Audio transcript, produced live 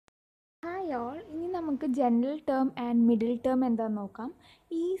Hi all, ഇനി നമുക്ക് general term and middle term എന്താണെന്ന് നോക്കാം.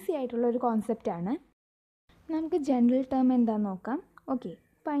 ഈസി ആയിട്ടുള്ളൊരു കോൺസെപ്റ്റാണ്. നമുക്ക് ജനറൽ ടേം എന്താണെന്ന് നോക്കാം. ഓക്കെ,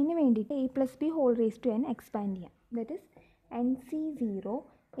 അപ്പോൾ അതിന് വേണ്ടിയിട്ട് a+b^n എക്സ്പാൻഡ് ചെയ്യാം. That is nc0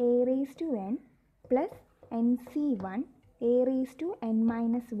 a⁻n plus nc1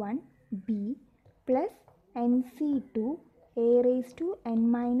 a⁻n-1 b plus nc2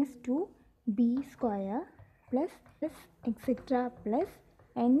 a⁻n-2 b square plus etcetera plus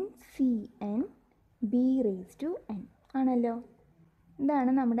NCN b⁻n ആണല്ലോ.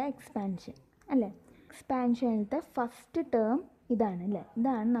 ഇതാണ് നമ്മുടെ എക്സ്പാൻഷൻ അല്ലേ. എക്സ്പാൻഷനിലത്തെ ഫസ്റ്റ് ടേം ഇതാണ് അല്ലേ.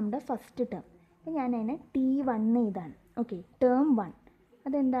 ഇതാണ് നമ്മുടെ ഫസ്റ്റ് ടേം. അപ്പോൾ ഞാൻ അതിനെ T1 ഇതാണ്. ഓക്കെ, ടേം 1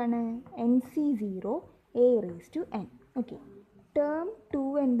 അതെന്താണ്? NC0 a⁻n. ഓക്കെ, ടേം 2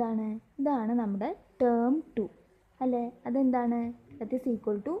 എന്താണ്? ഇതാണ് നമ്മുടെ ടേം 2 അല്ലേ. അതെന്താണ്? That is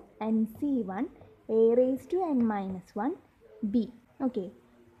equal to NC1 a⁻n-1 b. Okay,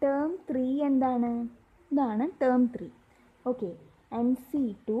 term 3 എന്താണ്? ഇതാണ് term 3. Okay,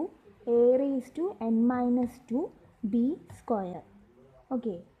 NC2 a⁻n-2 b square.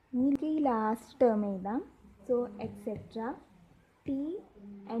 Okay, എനിക്ക് ഈ ലാസ്റ്റ് ടേം എഴുതാം. സോ എക്സെട്ര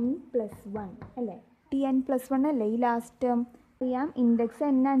Tn+1 അല്ലേ. Tn+1 അല്ലേ ഈ ലാസ്റ്റ് ടേം. അറിയാം, ഇൻഡെക്സ്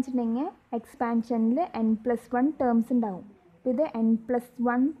n വെച്ചിട്ടുണ്ടെങ്കിൽ എക്സ്പാൻഷനിൽ n+1 ടേംസ് ഉണ്ടാവും. അപ്പോൾ ഇത്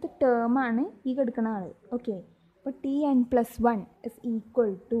n+1th ടേമാണ് ഈ കിടക്കുന്ന ആൾ. ഓക്കെ, അപ്പോൾ Tn+1 is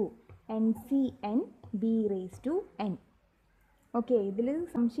equal to NCN b⁻n. Okay, ഇതിൽ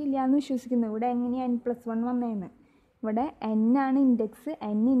സംശയമില്ല എന്ന് വിശ്വസിക്കുന്നു. ഇവിടെ എങ്ങനെയാണ് n+1 വന്നതെന്ന്. ഇവിടെ n ആണ് ഇൻഡെക്സ്.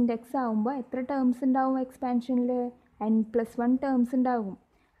 n ഇൻഡെക്സ് ആകുമ്പോൾ എത്ര ടേംസ് ഉണ്ടാവും എക്സ്പാൻഷനിൽ? n+1 ടേംസ് ഉണ്ടാവും.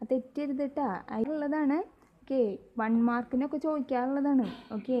 അത് തെറ്റരുതിട്ടാ, അതിലുള്ളതാണ്. ഓക്കെ, 1 മാർക്കിനൊക്കെ ചോദിക്കാറുള്ളതാണ്.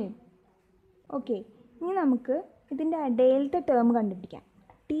 ഓക്കെ, ഇനി നമുക്ക് ഇതിൻ്റെ ഇടയിലത്തെ ടേം കണ്ടുപിടിക്കാം.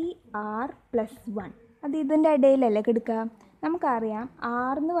 TR+1 അത് ഇതിൻ്റെ ഇടയിലല്ലേ കിടക്കുക. നമുക്കറിയാം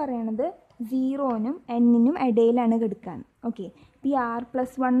R എന്ന് പറയണത് 0-നും n-നും ഇടയിലാണ് കിടക്കുക. ഓക്കെ, ഈ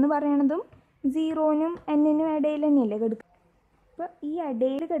R+1 എന്ന് പറയണതും 0-നും n-നും ഇടയിൽ തന്നെയല്ലേ കിടക്കുക. അപ്പോൾ ഈ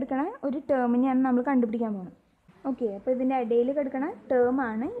ഇടയിൽ കിടക്കണ ഒരു ടേമിനെയാണ് നമ്മൾ കണ്ടുപിടിക്കാൻ പോകുന്നത്. ഓക്കെ, അപ്പോൾ ഇതിൻ്റെ ഇടയിൽ കിടക്കണ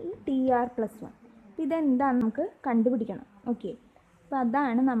ടേമാണ് ഈ TR+1. അപ്പോൾ ഇതെന്താണ് നമുക്ക് കണ്ടുപിടിക്കണം. ഓക്കെ, അപ്പോൾ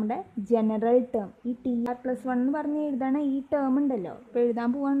അതാണ് നമ്മുടെ ജനറൽ ടേം. ഈ TR+1 എന്ന് പറഞ്ഞ് എഴുതണ ഈ ടേം ഉണ്ടല്ലോ, ഇപ്പോൾ എഴുതാൻ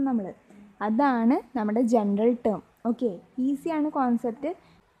പോവാണ് നമ്മൾ. അതാണ് നമ്മുടെ ജനറൽ ടേം. ഓക്കെ, ഈസിയാണ് കോൺസെപ്റ്റ്.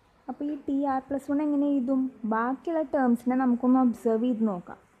 അപ്പോൾ ഈ TR+1 എങ്ങനെ എഴുതും? ബാക്കിയുള്ള ടേംസിനെ നമുക്കൊന്ന് ഒബ്സർവ് ചെയ്ത്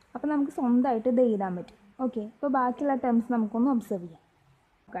നോക്കാം. അപ്പോൾ നമുക്ക് സ്വന്തമായിട്ട് ഇത് എഴുതാൻ പറ്റും. ഓക്കെ, അപ്പോൾ ബാക്കിയുള്ള ടേംസ് നമുക്കൊന്ന് ഒബ്സർവ് ചെയ്യാം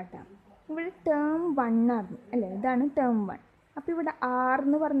കേട്ടോ. ഇവിടെ ടേം 1 ആണ് അല്ലേ. ഇതാണ് ടേം 1. അപ്പോൾ ഇവിടെ R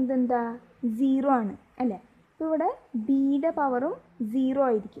എന്ന് പറയുന്നത് എന്താ? 0 ആണ് അല്ലേ. അപ്പോൾ ഇവിടെ ബിയുടെ പവറും 0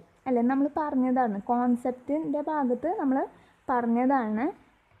 ആയിരിക്കും അല്ലേ. നമ്മൾ പറഞ്ഞതാണ്, കോൺസെപ്റ്റിൻ്റെ ഭാഗത്ത് നമ്മൾ പറഞ്ഞതാണ്.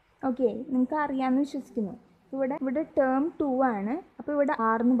 ഓക്കെ, നിങ്ങൾക്ക് അറിയാമെന്ന് വിശ്വസിക്കുന്നു. ഇവിടെ ടേം 2 ആണ്. അപ്പോൾ ഇവിടെ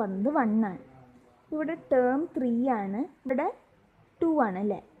R എന്ന് പറയുന്നത് 1 ആണ്. ഇവിടെ ടേം 3 ആണ്. ഇവിടെ 2 ആണ്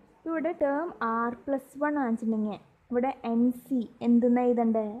അല്ലേ. ഇവിടെ ടേം R+1 ആണെന്നുണ്ടെങ്കിൽ ഇവിടെ NC എന്തെന്നാ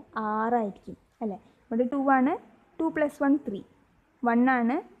എഴുതണ്ടേ? R ആയിരിക്കും അല്ലേ. ഇവിടെ 2 ആണ്. 2 + 1 3. 1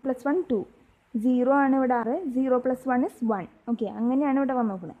 ആണ്. +1 2. 0 ആണ് ഇവിടെ R. 0 + 1 is 1. ഓക്കെ, അങ്ങനെയാണ് ഇവിടെ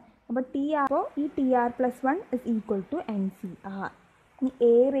വന്ന് നോക്കുന്നത്. അപ്പോൾ ഈ TR+1 is equal to NCR. ഇനി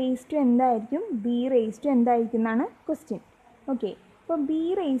a⁻n എന്തായിരിക്കും? b⁻n എന്തായിരിക്കും എന്നാണ് ക്വസ്റ്റ്യൻ. ഓക്കെ, അപ്പോൾ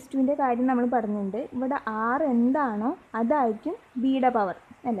b⁻ൻ്റെ കാര്യം നമ്മൾ പറഞ്ഞിട്ടുണ്ട്. ഇവിടെ R എന്താണോ അതായിരിക്കും ബിയുടെ പവർ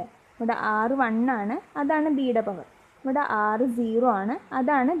അല്ലേ. ഇവിടെ R 1 ആണ്, അതാണ് ബിയുടെ പവർ. ഇവിടെ R 0 ആണ്,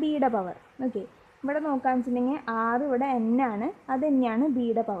 അതാണ് ബിയുടെ പവർ. ഓക്കെ, ഇവിടെ നോക്കാന്ന് വെച്ചിട്ടുണ്ടെങ്കിൽ R ഇവിടെ n ആണ്, അത് തന്നെയാണ്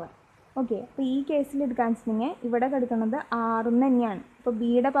ബിയുടെ പവർ. ഓക്കെ, അപ്പോൾ ഈ കേസിൽ എടുക്കാന്ന് വെച്ചിട്ടുണ്ടെങ്കിൽ ഇവിടെ കിടക്കുന്നത് R തന്നെയാണ്. അപ്പോൾ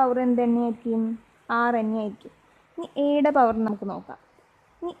ബിയുടെ പവർ എന്ത് തന്നെയായിരിക്കും? R തന്നെയായിരിക്കും. ഇനി എയുടെ പവർ നമുക്ക് നോക്കാം.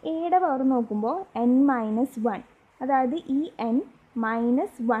 ഇനി എയുടെ പവർ നോക്കുമ്പോൾ n-1, അതായത് ഈ n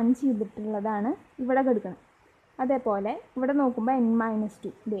 -1 ചെയ്തിട്ടുള്ളതാണ് ഇവിടെ കിടക്കുന്നത്. അതേപോലെ ഇവിടെ നോക്കുമ്പോൾ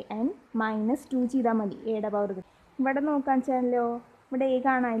n-2, n-2 ചെയ്താൽ മതി എയുടെ പവർ കിട്ടും. ഇവിടെ നോക്കാൻ വെച്ചാലോ, ഇവിടെ എ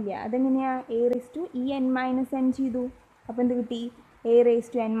കാണാനില്ല. അതെങ്ങനെയാണ്? a⁻n ചെയ്തു. അപ്പോൾ എന്ത് കിട്ടി?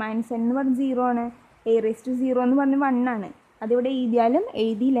 a⁻n എന്ന് പറഞ്ഞ് 0 ആണ്. a⁻0 എന്ന് പറഞ്ഞ് 1 ആണ്. അതിവിടെ എഴുതിയാലും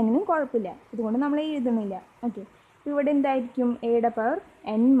എഴുതിയില്ലെങ്കിലും കുഴപ്പമില്ല. ഇതുകൊണ്ട് നമ്മൾ എഴുതുന്നില്ല. ഓക്കെ, അപ്പോൾ ഇവിടെ എന്തായിരിക്കും? എയുടെ പവർ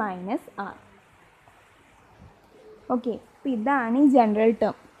n-r. ഓക്കെ, അപ്പോൾ ഇതാണ് ഈ ജനറൽ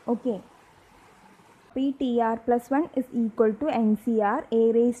ടേം. ഓക്കെ, അപ്പോൾ ഈ TR+1 is equal to NCR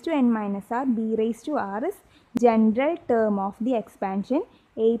a⁻n-r b⁻r is general term of the expansion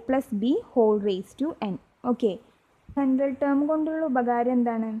a+b^n. Okay, general term കൊണ്ടുള്ള ഉപകാരം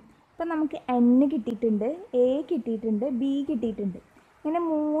എന്താണ്? ഇപ്പോൾ നമുക്ക് n കിട്ടിയിട്ടുണ്ട്, a കിട്ടിയിട്ടുണ്ട്, b കിട്ടിയിട്ടുണ്ട്. ഇങ്ങനെ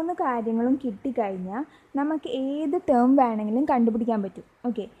 3 കാര്യങ്ങളും കിട്ടിക്കഴിഞ്ഞാൽ നമുക്ക് ഏത് ടേം വേണമെങ്കിലും കണ്ടുപിടിക്കാൻ പറ്റും.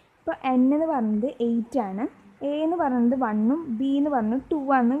 ഓക്കെ, ഇപ്പോൾ n എന്ന് പറയുന്നത് 8 ആണ്, a എന്ന് പറയുന്നത് 1-ഉം b എന്ന് പറയുന്നത് 2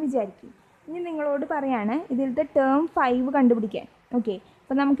 ആണെന്ന് വിചാരിക്കും. ഇനി നിങ്ങളോട് പറയാണ് ഇതിലത്തെ ടേം 5 കണ്ടുപിടിക്കാൻ. ഓക്കെ,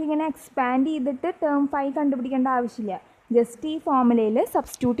 അപ്പോൾ നമുക്കിങ്ങനെ എക്സ്പാൻഡ് ചെയ്തിട്ട് ടേം 5 കണ്ടുപിടിക്കേണ്ട ആവശ്യമില്ല. ജസ്റ്റ് ഈ ഫോർമുലയിൽ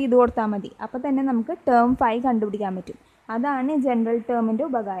സബ്സ്റ്റിറ്റ്യൂട്ട് ചെയ്ത് കൊടുത്താൽ മതി. അപ്പോൾ തന്നെ നമുക്ക് ടേം 5 കണ്ടുപിടിക്കാൻ പറ്റും. അതാണ് ജനറൽ ടേമിൻ്റെ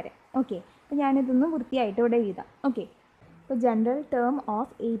ഉപകാരം. ഓക്കെ, അപ്പോൾ ഞാനിതൊന്ന് വൃത്തിയായിട്ട് ഇവിടെ എഴുതാം. ഓക്കെ, അപ്പോൾ general term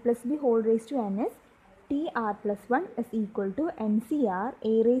of a plus B whole raise to n is TR plus 1 is equal to NCR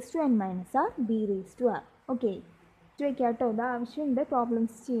a raised to n minus r b raised to r. Okay, വയ്ക്കാം കേട്ടോ. ഇത് ആവശ്യമുണ്ട്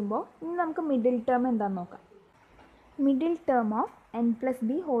പ്രോബ്ലംസ് ചെയ്യുമ്പോൾ. ഇനി നമുക്ക് മിഡിൽ ടേം എന്താണെന്ന് നോക്കാം. Middle term of n plus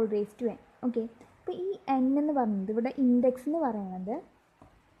B whole raise to n. Okay, അപ്പോൾ ഈ n എന്ന് പറയുന്നത് ഇവിടെ ഇൻഡെക്സ് എന്ന് പറയുന്നത്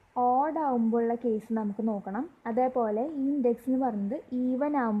ഓഡ് ആകുമ്പോഴുള്ള കേസ് നമുക്ക് നോക്കണം. അതേപോലെ ഈ ഇൻഡെക്സ് എന്ന് പറയുന്നത്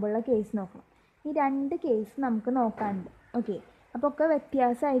ഈവൻ ആകുമ്പോഴുള്ള കേസ് നോക്കണം. ഈ രണ്ട് കേസ് നമുക്ക് നോക്കാനുണ്ട്. ഓക്കെ, അപ്പോൾ ഒക്കെ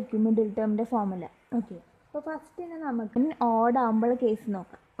വ്യത്യാസമായിരിക്കും മിഡിൽ ടേമിൻ്റെ ഫോർമുല. ഓക്കെ, അപ്പോൾ ഫസ്റ്റ് തന്നെ നമുക്ക് ഓഡ് ആകുമ്പോഴുള്ള കേസ്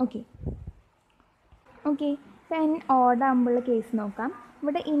നോക്കാം. ഓക്കെ, അപ്പോൾ n ഓഡ് ആകുമ്പോഴുള്ള കേസ് നോക്കാം.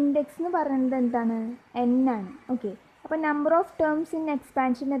 ഇവിടെ ഇൻഡെക്സ് എന്ന് പറയുന്നത് എന്താണ്? n ആണ്. ഓക്കെ, അപ്പോൾ number of terms in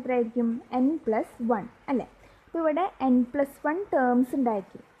expansion എത്രയായിരിക്കും? n+1 അല്ലേ? അപ്പോൾ ഇവിടെ n+1 ടേംസ്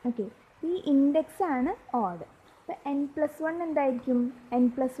ഉണ്ടായിരിക്കും. ഓക്കെ, ഈ ഇൻഡെക്സ് ആണ് ഓഡ്. അപ്പോൾ n+1 എന്തായിരിക്കും?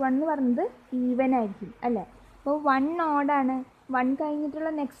 n+1 എന്ന് പറയുന്നത് ഈവൻ ആയിരിക്കും അല്ലേ? അപ്പോൾ 1 ഓഡാണ്. 1 കഴിഞ്ഞിട്ടുള്ള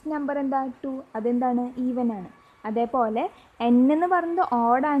നെക്സ്റ്റ് നമ്പർ എന്താ? 2. അതെന്താണ്? ഈവൻ ആണ്. അതേപോലെ n എന്ന് പറയുന്നത്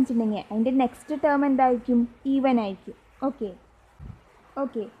ഓഡ് ആണെന്നുണ്ടെങ്കിൽ അതിൻ്റെ നെക്സ്റ്റ് ടേം എന്തായിരിക്കും? ഈവൻ ആയിരിക്കും. ഓക്കെ,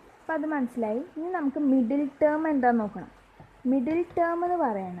 അപ്പോൾ അത് മനസ്സിലായി. ഇനി നമുക്ക് മിഡിൽ ടേം എന്താണെന്ന് നോക്കണം. മിഡിൽ ടേം എന്ന്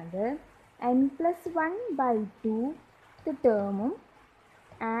പറയുന്നത് n+1/2 ടേമും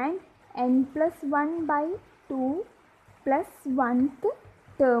ആൻഡ് n+1/2 + 1th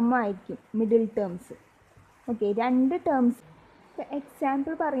ടേമും ആയിരിക്കും മിഡിൽ ടേംസ്. ഓക്കെ, രണ്ട് ടേംസ്. ഇപ്പോൾ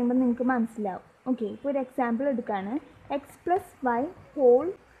എക്സാമ്പിൾ പറയുമ്പോൾ നിങ്ങൾക്ക് മനസ്സിലാവും. ഓക്കെ, ഇപ്പോൾ ഒരു എക്സാമ്പിൾ എടുക്കുകയാണ്. x+y²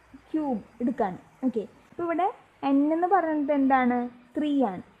 എടുക്കുകയാണ്. ഓക്കെ, ഇപ്പോൾ ഇവിടെ n എന്ന് പറയുന്നത് എന്താണ്? 3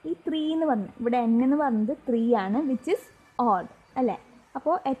 ആണ്. ഈ 3 എന്ന് പറഞ്ഞത് ഇവിടെ n എന്ന് പറയുന്നത് 3 ആണ്, വിച്ച് ഇസ് ഓഡ് അല്ലേ?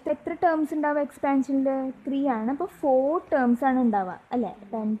 അപ്പോൾ എത്ര ടേംസ് ഉണ്ടാവുക എക്സ്പാൻഷനിൽ? 3 ആണ്. അപ്പോൾ 4 ടേംസ് ആണ് ഉണ്ടാവുക അല്ലേ?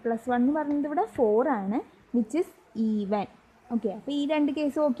 അപ്പോൾ n+1 എന്ന് പറയുന്നത് ഇവിടെ 4 ആണ്, വിച്ച് ഇസ് ഈവൻ. ഓക്കെ, അപ്പോൾ ഈ രണ്ട്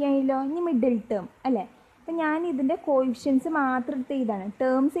കേസ് ഓക്കെ ആയല്ലോ. ഇനി മിഡിൽ ടേം അല്ലേ? അപ്പോൾ ഞാൻ ഇതിൻ്റെ കോയിഫിഷ്യൻസ് മാത്രം എടുത്ത് എഴുതാണ്,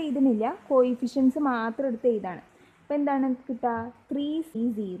 ടേംസ് എഴുതുന്നില്ല, കോയിഫിഷ്യൻസ് മാത്രം എടുത്ത് എഴുതാണ്. അപ്പോൾ എന്താണ് കിട്ടുക?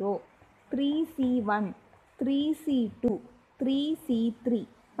 3c0, 3c1, 3c2, 3c3.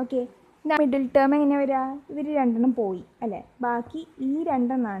 Okay, middle term എങ്ങനെ വരിക? ഇവർ രണ്ടെണ്ണം പോയി അല്ലേ? ബാക്കി ഈ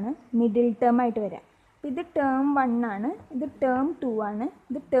രണ്ടെണ്ണമാണ് മിഡിൽ ടേം ആയിട്ട് വരിക. അപ്പോൾ ഇത് ടേം 1 ആണ്, ഇത് ടേം 2 ആണ്,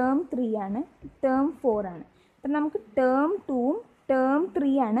 ഇത് ടേം 3 ആണ്, ടേം 4 ആണ്. അപ്പം നമുക്ക് ടേം 2ഉം ടേം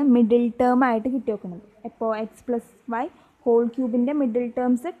 3 ആണ് മിഡിൽ ടേം ആയിട്ട് കിട്ടി വെക്കുന്നത്. ഇപ്പോൾ x+y³ middle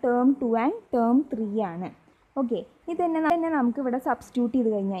terms term 2 and term 3 ആണ്. ഓക്കെ, ഇതന്നെ നമുക്കിവിടെ സബ്സ്റ്റിറ്റ്യൂട്ട് ചെയ്ത്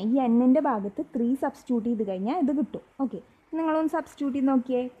കഴിഞ്ഞാൽ ഈ n-ൻ്റെ ഭാഗത്ത് 3 സബ്സ്റ്റിറ്റ്യൂട്ട് ചെയ്ത് കഴിഞ്ഞാൽ ഇത് കിട്ടും. ഓക്കെ, നിങ്ങളൊന്ന് സബ്സ്റ്റിറ്റ്യൂട്ട് ചെയ്ത്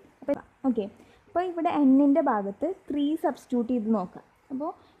നോക്കിയേ. അപ്പോൾ ഇവിടെ n-ൻ്റെ ഭാഗത്ത് 3 സബ്സ്റ്റിറ്റ്യൂട്ട് ചെയ്ത് നോക്കാം. അപ്പോൾ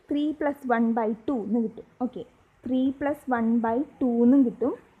 3 + 1/2 എന്ന് കിട്ടും. ഓക്കെ, 3 + 1/2 എന്നും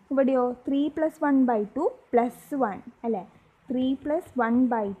കിട്ടും. ഇവിടെയോ 3 + 1/2 + 1 അല്ലേ? 3 +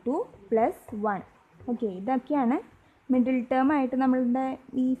 1/2 + 1. ഓക്കെ, ഇതൊക്കെയാണ് മിഡിൽ ടേം ആയിട്ട് നമ്മളുടെ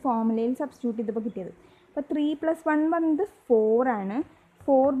ഈ ഫോർമുലയിൽ സബ്സ്റ്റിറ്റ്യൂട്ട് ചെയ്തപ്പോൾ കിട്ടിയത്. അപ്പോൾ 3 + 1 എന്ന് പറയുന്നത് 4 ആണ്.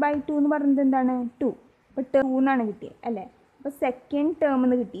 4/2 എന്ന് പറയുന്നത് എന്താണ്? 2. അപ്പോൾ 2 എന്നാണ് കിട്ടിയത് അല്ലേ? അപ്പോൾ സെക്കൻഡ് ടേം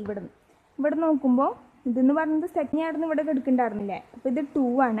എന്ന് കിട്ടി. ഇവിടെ നോക്കുമ്പോൾ ഇതെന്ന് പറയുന്നത് സെക്കൻഡ് ആയിരുന്നു ഇവിടെ എടുക്കണ്ടായിരുന്നില്ലേ? അപ്പോൾ ഇത്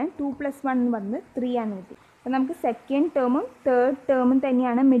 2 ആണ്. 2 + 1 എന്ന് പറയുന്നത് 3 ആണ് കിട്ടി. അപ്പോൾ നമുക്ക് സെക്കൻഡ് ടേമും തേർഡ് ടേമും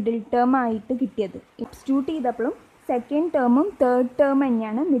തന്നെയാണ് മിഡിൽ ടേം ആയിട്ട് കിട്ടിയത്. സബ്സ്റ്റിറ്റ്യൂട്ട് ചെയ്തപ്പോഴും സെക്കൻഡ് ടേമും തേർഡ് ടേം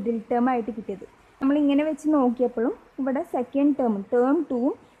തന്നെയാണ് മിഡിൽ ടേം ആയിട്ട് കിട്ടിയത്. നമ്മളിങ്ങനെ വെച്ച് നോക്കിയപ്പോഴും ഇവിടെ സെക്കൻഡ് ടേമും ടേം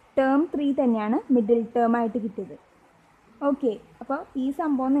 2ഉം ടേം 3 തന്നെയാണ് മിഡിൽ ടേം ആയിട്ട് കിട്ടിയത്. ഓക്കെ, അപ്പോൾ ഈ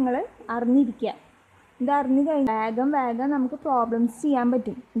സംഭവം നിങ്ങൾ അറിഞ്ഞിരിക്കുക. ഇത് അറിഞ്ഞു കഴിഞ്ഞാൽ വേഗം നമുക്ക് പ്രോബ്ലംസ് ചെയ്യാൻ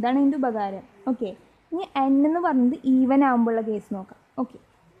പറ്റും. ഇതാണ് ഇതിൻ്റെ ഉപകാരം. ഓക്കെ, ഇനി n എന്ന് പറയുന്നത് ഈവൻ ആകുമ്പോഴുള്ള കേസ് നോക്കാം. ഓക്കെ,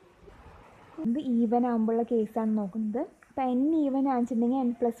 ഇത് ഈവൻ ആകുമ്പോഴുള്ള കേസാണ് നോക്കുന്നത്. അപ്പോൾ n ഈവൻ ആണെന്നുണ്ടെങ്കിൽ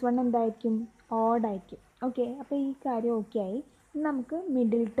n+1 എന്തായിരിക്കും? ഓഡ് ആയിരിക്കും. ഓക്കെ, അപ്പോൾ ഈ കാര്യം ഓക്കെ ആയി. നമുക്ക്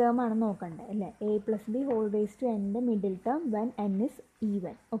മിഡിൽ ടേം ആണ് നോക്കേണ്ടത് അല്ലേ? a + b whole raise to n middle term when n is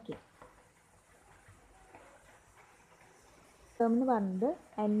even. Okay, term എന്ന് പറയുന്നത്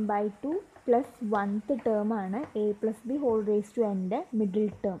n/2 + 1th ടേമാണ് a + b whole raise to n middle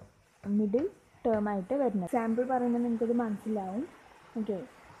term ആയിട്ട് വരുന്നത്. എക്സാമ്പിൾ പറയുമ്പോൾ നിങ്ങൾക്കത് മനസ്സിലാവും. Okay,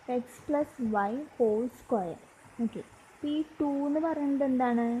 x+y². ഓക്കെ, ഈ 2 എന്ന് പറയുന്നത്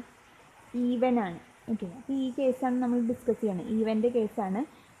എന്താണ്? ഈവൻ ആണ്. ഓക്കെ, അപ്പോൾ ഈ കേസാണ് നമ്മൾ ഡിസ്കസ് ചെയ്യണം. ഈവൻ്റെ കേസാണ്.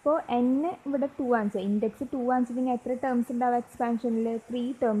 അപ്പോൾ n ഇവിടെ 2 ആണെന്ന് ഇൻഡെക്സ് 2 ആണെന്നുണ്ടെങ്കിൽ എത്ര ടേംസ് ഉണ്ടാവും എക്സ്പാൻഷനിൽ? 3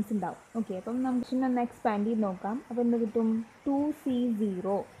 ടേംസ് ഉണ്ടാവും. ഓക്കെ, അപ്പം നമുക്ക് ഒന്ന് എക്സ്പാൻഡ് ചെയ്ത് നോക്കാം. അപ്പോൾ എന്ത് കിട്ടും?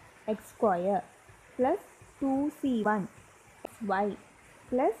 2c0 x² + 2c1 y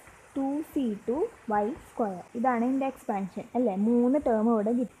 + 2c2y². ഇതാണ് ഇതിൻ്റെ എക്സ്പാൻഷൻ അല്ലേ. 3 ടേം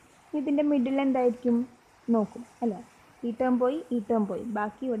ഇവിടെ കിട്ടും. ഇതിൻ്റെ മിഡിൽ എന്തായിരിക്കും നോക്കും അല്ലേ. ഈ ടേം പോയി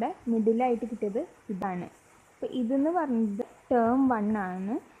ബാക്കി ഇവിടെ മിഡിലായിട്ട് കിട്ടിയത് ഇതാണ്. അപ്പോൾ ഇതെന്ന് പറയുന്നത് ടേം 1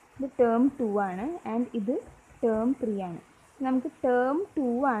 ആണ്, ഇത് ടേം 2 ആണ്, ആൻഡ് ഇത് ടേം 3 ആണ്. നമുക്ക് ടേം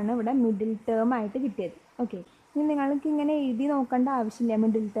 2 ആണ് ഇവിടെ മിഡിൽ ടേം ആയിട്ട് കിട്ടിയത്. ഓക്കെ, ഇനി നിങ്ങൾക്ക് ഇങ്ങനെ എഴുതി നോക്കേണ്ട ആവശ്യമില്ല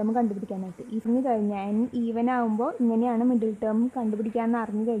മിഡിൽ ടേം കണ്ടുപിടിക്കാനായിട്ട്. അറിഞ്ഞു കഴിഞ്ഞാൽ n ഈവൻ ആകുമ്പോൾ ഇങ്ങനെയാണ് മിഡിൽ ടേം കണ്ടുപിടിക്കാമെന്ന്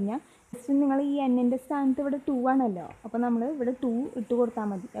അറിഞ്ഞു കഴിഞ്ഞാൽ ജസ്റ്റ് നിങ്ങൾ ഈ എന്നിൻ്റെ സ്ഥാനത്ത് ഇവിടെ 2 ആണല്ലോ, അപ്പോൾ നമ്മൾ ഇവിടെ 2 ഇട്ട് കൊടുത്താൽ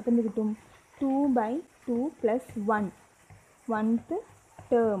മതി. അപ്പോൾ എന്ത് കിട്ടും? 2/2 + 1 1th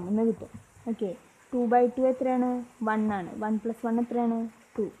ടേം എന്ന് കിട്ടും. ഓക്കെ, 2/2 എത്രയാണ്? 1 ആണ്. 1 + 1 എത്രയാണ്?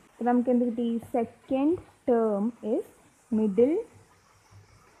 2. അപ്പോൾ നമുക്ക് എന്ത് കിട്ടി? Second term is middle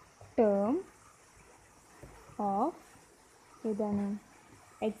term of ഏതാണ്?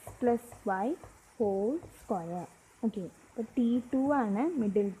 x+y². ഓക്കെ, അപ്പോൾ T2 ആണ്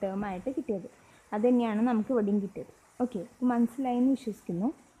മിഡിൽ ടേം ആയിട്ട് കിട്ടിയത്. അത് തന്നെയാണ് നമുക്ക് ഇവിടെയും കിട്ടിയത്. ഓക്കെ, മനസ്സിലായെന്ന് വിശ്വസിക്കുന്നു.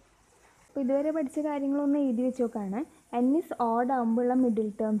 അപ്പോൾ ഇതുവരെ പഠിച്ച കാര്യങ്ങളൊന്ന് എഴുതി വെച്ചോക്കാണ്. n is odd ആകുമ്പോഴുള്ള middle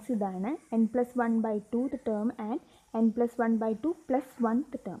terms ഇതാണ് n+1/2 term and n+1/2 + 1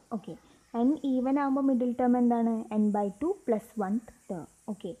 term. Okay, n even ആകുമ്പോൾ മിഡിൽ ടേം എന്താണ്? n/2 + 1 term.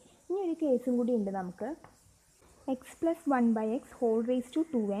 ഓക്കെ, ഇനി ഒരു കേസും കൂടി ഉണ്ട് നമുക്ക്.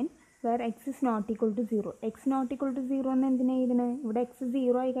 x+1/x² where x is not equal to 0. x not equal to 0 എന്ന് എന്തിനാണ് എഴുതുന്നത്? ഇവിടെ x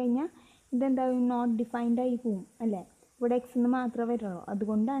 0 ആയി കഴിഞ്ഞാൽ ഇതെന്താവും? നോട്ട് ഡിഫൈൻഡ് ആയി പോവും അല്ലേ. ഇവിടെ x എന്ന് മാത്രമേ വരുള്ളൂ.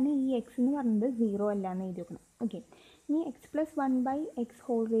 അതുകൊണ്ടാണ് ഈ x എന്ന് പറയുന്നത് 0 അല്ല എന്ന് എഴുതി വെക്കണം. ഓക്കെ, ഇനി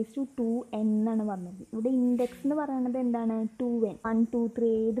x+1/x² എന്നാണ് പറഞ്ഞത്. ഇവിടെ ഇൻഡെക്സ് എന്ന് പറയുന്നത് എന്താണ്? 2n. 1 2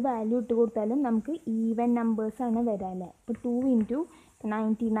 3 ഏത് വാല്യൂ ഇട്ട് കൊടുത്താലും നമുക്ക് ഈവൻ നമ്പേഴ്സാണ് വരാം അല്ലേ. അപ്പോൾ 2 ×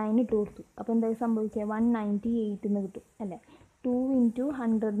 99 ഇട്ട് കൊടുത്തു, അപ്പോൾ എന്താ സംഭവിക്കുക? 198 എന്ന് കിട്ടും അല്ലേ. 2 ×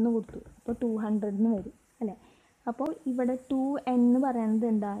 100 എന്ന് കൊടുത്തു, അപ്പോൾ 200 എന്ന് വരും അല്ലേ. അപ്പോൾ ഇവിടെ 2n എന്ന് പറയുന്നത്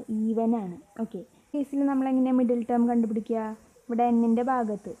എന്താ? ഈവൻ ആണ്. ഓക്കെ, കേസിൽ നമ്മളെങ്ങനെയാണ് മിഡിൽ ടേം കണ്ടുപിടിക്കുക? ഇവിടെ എന്നിൻ്റെ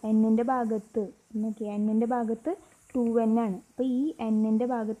ഭാഗത്ത് നോക്കിയാൽ എന്നിൻ്റെ ഭാഗത്ത് 2n ആണ്. അപ്പോൾ ഈ എന്നിൻ്റെ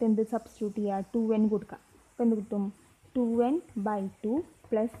ഭാഗത്ത് എന്ത് സബ്സ്റ്റിറ്റ്യൂട്ട് ചെയ്യുക? 2n കൊടുക്കുക. അപ്പോൾ എന്ത് കിട്ടും? 2n/2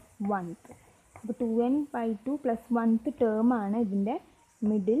 + 1th. അപ്പോൾ 2n/2 + 1th ടേം ആണ് ഇതിൻ്റെ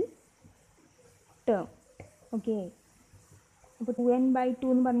മിഡിൽ ടേം. ഓക്കെ, അപ്പോൾ 2n/2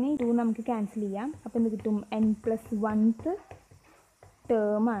 എന്ന് പറഞ്ഞാൽ 2 നമുക്ക് ക്യാൻസൽ ചെയ്യാം. അപ്പോൾ എന്ത് കിട്ടും? n+1th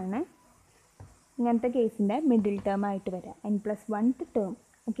ടേം ആണ് ഇങ്ങനത്തെ കേസിൻ്റെ മിഡിൽ ടേം ആയിട്ട് വരാം, n+1th ടേം.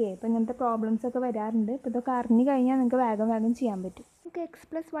 ഓക്കെ, അപ്പോൾ ഇങ്ങനത്തെ പ്രോബ്ലംസ് ഒക്കെ വരാറുണ്ട്. ഇപ്പോൾ ഇതൊക്കെ അറിഞ്ഞു കഴിഞ്ഞാൽ നിങ്ങൾക്ക് വേഗം ചെയ്യാൻ പറ്റും. നമുക്ക്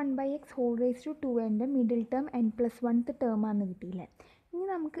x+1/x² middle term n+1th term ആണെന്ന് കിട്ടിയില്ലേ. ഇനി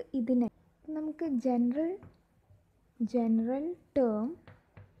നമുക്ക് ഇതിനെ ജനറൽ ടേം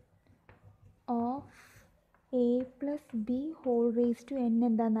ഓഫ് a+b²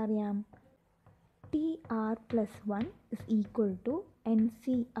 എന്താണെന്നറിയാം? tr+1 =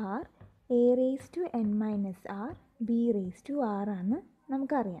 NCr a⁻n−r b⁻r ആണ്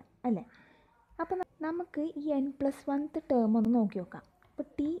നമുക്കറിയാം അല്ലേ. അപ്പോൾ നമുക്ക് ഈ n+1th ടേം ഒന്ന് നോക്കി നോക്കാം. അപ്പോൾ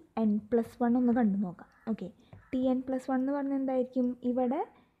tn+1 ഒന്ന് കണ്ടു നോക്കാം. ഓക്കെ, tn+1 എന്ന് പറഞ്ഞാൽ എന്തായിരിക്കും? ഇവിടെ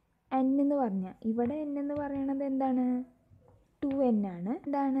n എന്ന് പറയണത് എന്താണ്? 2n ആണ്.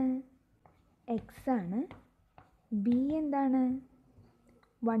 എന്താണ്? x ആണ്. b എന്താണ്?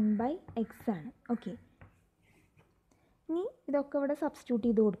 1/x ആണ്. ഓക്കെ, ഇനി ഇതൊക്കെ ഇവിടെ സബ്സ്റ്റിറ്റ്യൂട്ട്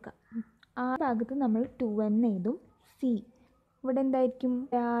ചെയ്ത് കൊടുക്കാം. ആ ഭാഗത്ത് നമ്മൾ 2n എഴുതും. c ഇവിടെ എന്തായിരിക്കും?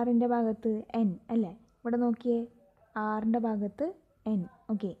 r-ൻ്റെ ഭാഗത്ത് n അല്ലേ. ഇവിടെ നോക്കിയേ, r-ൻ്റെ ഭാഗത്ത് n.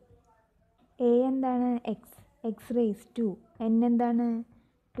 ഓക്കെ, a എന്താണ്? x⁻². n എന്താണ്?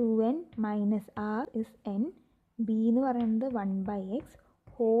 2n - r is n. b എന്ന് പറയുന്നത് 1/x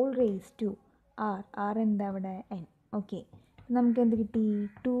r. r എന്താ ഇവിടെ? n. ഓക്കെ, നമുക്ക് എന്ത് കിട്ടി?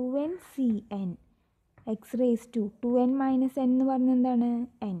 2n/cn x⁻². 2n - n എന്ന് പറഞ്ഞാൽ എന്താണ്?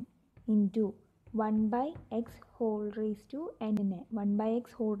 n ഇൻറ്റു 1/x n-നെ 1/x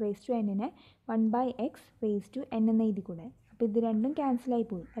എന്ന് എഴുതിക്കൂടെ. അപ്പോൾ ഇത് രണ്ടും ക്യാൻസലായി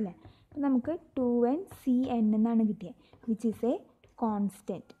പോയി അല്ലേ. അപ്പോൾ നമുക്ക് 2n/cn എന്നാണ് കിട്ടിയത്, which is A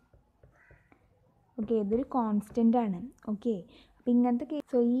constant. Okay, ഇതൊരു കോൺസ്റ്റൻ്റ് ആണ്. ഓക്കെ, അപ്പോൾ ഇങ്ങനത്തെ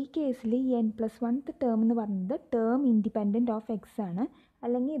ഈ കേസിൽ ഈ n+1th ടേം എന്ന് പറയുന്നത് ടേം ഇൻഡിപെൻഡൻറ്റ് ഓഫ് x ആണ്,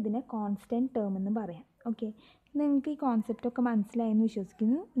 അല്ലെങ്കിൽ ഇതിനെ കോൺസ്റ്റൻറ്റ് ടേം എന്ന് പറയാം. ഓക്കെ, നിങ്ങൾക്ക് ഈ കോൺസെപ്റ്റൊക്കെ മനസ്സിലായെന്ന്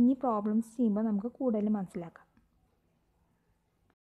വിശ്വസിക്കുന്നു. ഇനി പ്രോബ്ലംസ് ചെയ്യുമ്പോൾ നമുക്ക് കൂടുതൽ മനസ്സിലാക്കാം.